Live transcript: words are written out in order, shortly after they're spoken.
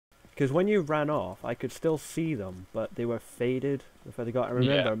Because when you ran off, I could still see them, but they were faded before they got. And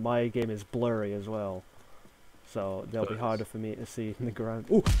remember, my game is blurry as well, so they'll be harder for me to see in the ground.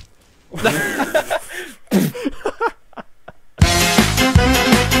 Ooh.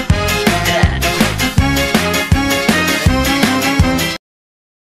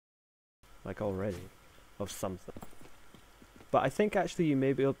 Like already, of something. But I think actually you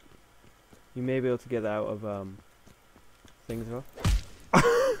may be able to get out of things though.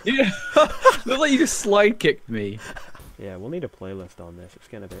 Yeah, look like you just slide kicked me. Yeah, we'll need a playlist on this. It's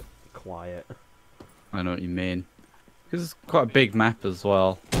getting a bit quiet. I know what you mean. Because it's quite a big map as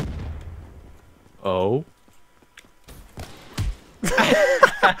well. Oh.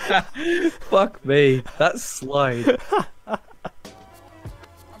 Fuck me. That slide.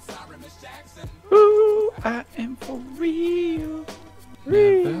 Ooh, I am for real.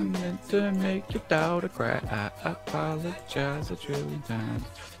 Never meant to make your daughter cry. I apologize a trillion times.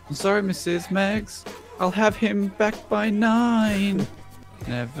 I'm sorry, Mrs. Meggs. I'll have him back by 9.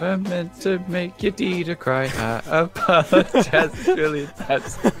 Never meant to make your Dita cry. I apologize a trillion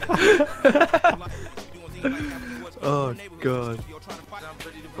times. Oh god.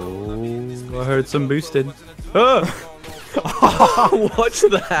 Oh, I heard some boosting. Oh! Watch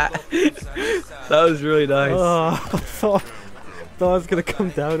that. That was really nice. Oh, I thought I was gonna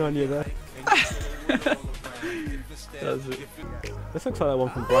come down on you there. This looks like that one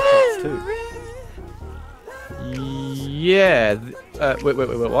from Black Ops 2. Yeah. Wait,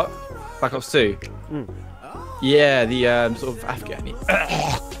 what? Black Ops 2? Mm. Yeah, the sort of Afghani.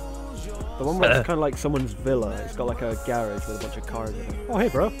 The one where it's kind of like someone's villa. It's got like a garage with a bunch of cars in it. Oh, hey,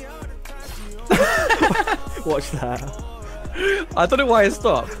 bro. Watch that. I don't know why I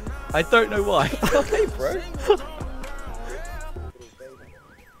stopped. I don't know why. Oh, hey, bro.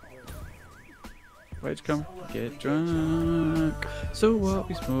 Where'd you come? Get drunk. So what?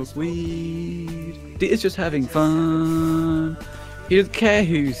 We smoke weed. It's just having fun. He doesn't care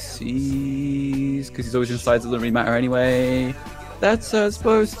who sees, because he's always inside, so it doesn't really matter anyway. That's how it's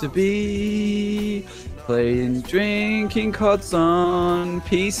supposed to be. Playing, drinking CODs on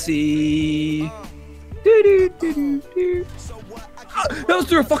PC. That was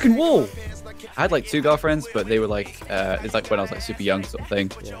through a fucking wall. I had like 2 girlfriends, but they were like, it's like when I was like super young sort of thing.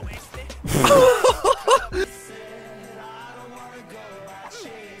 Yeah.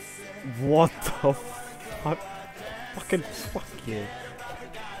 What the fuck? Fucking fuck you.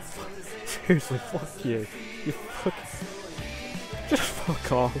 Seriously, fuck you. You fucking... Just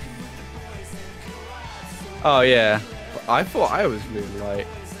fuck off. Oh yeah. I thought I was really light.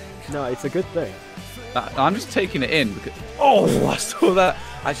 No, it's a good thing. I'm just taking it in because... Oh, I saw that.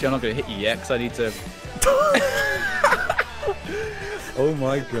 Actually, I'm not going to hit you yet because I need to... Oh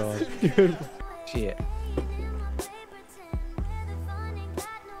my god. Dude. Shit.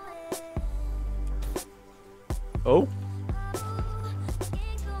 Oh.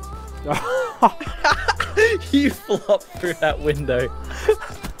 You flopped through that window.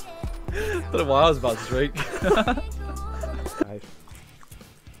 Don't know why I was about to drink. Nice.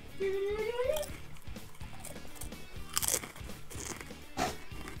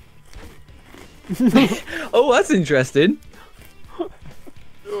 Oh, that's interesting.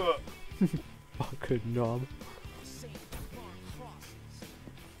 Fucking knob.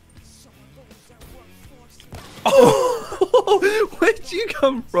 Oh, where'd you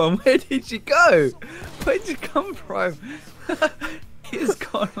come from? Where did you go? Where'd you come from? He's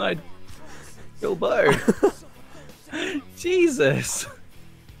gone like Bilbo. Jesus.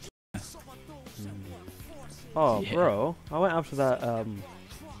 Oh, Yeah. bro. I went after that,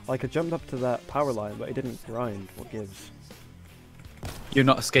 like I jumped up to that power line, but it didn't grind. What gives? You're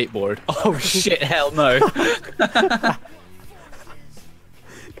not a skateboard. Oh shit, hell no.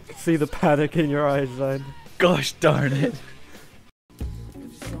 See the panic in your eyes, then. Gosh darn it.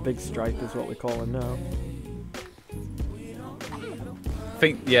 Big stripe is what we call him now. I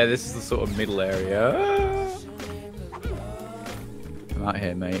think, yeah, this is the sort of middle area. I'm out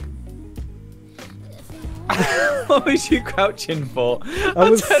here, mate. What was you crouching for?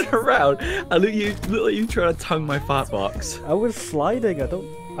 I turned around and look like you trying to tongue my fat box. I was sliding. I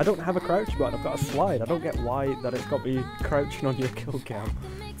don't have a crouch button. I've got a slide. I don't get why that it's got me crouching on your kill cam.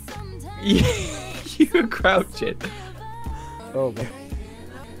 You were crouching. Oh my.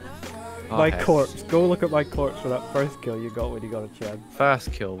 Oh, My heck. corpse. Go look at my corpse for that first kill you got when you got a chance.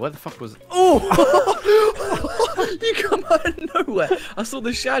 First kill. Where the fuck was? Oh! You come out of nowhere. I saw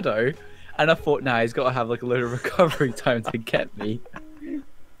the shadow, and I thought, nah, he's got to have like a load of recovery time to get me.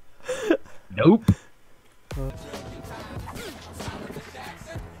 Nope.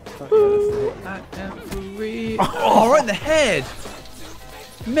 Oh, right in the head.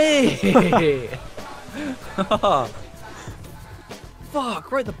 Me!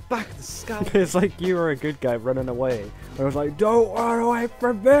 Fuck, right at the back of the scalp. It's like you were a good guy running away. I was like, don't run away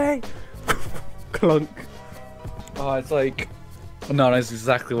from me! Clunk. Oh, it's like... No, that's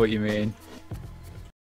exactly what you mean.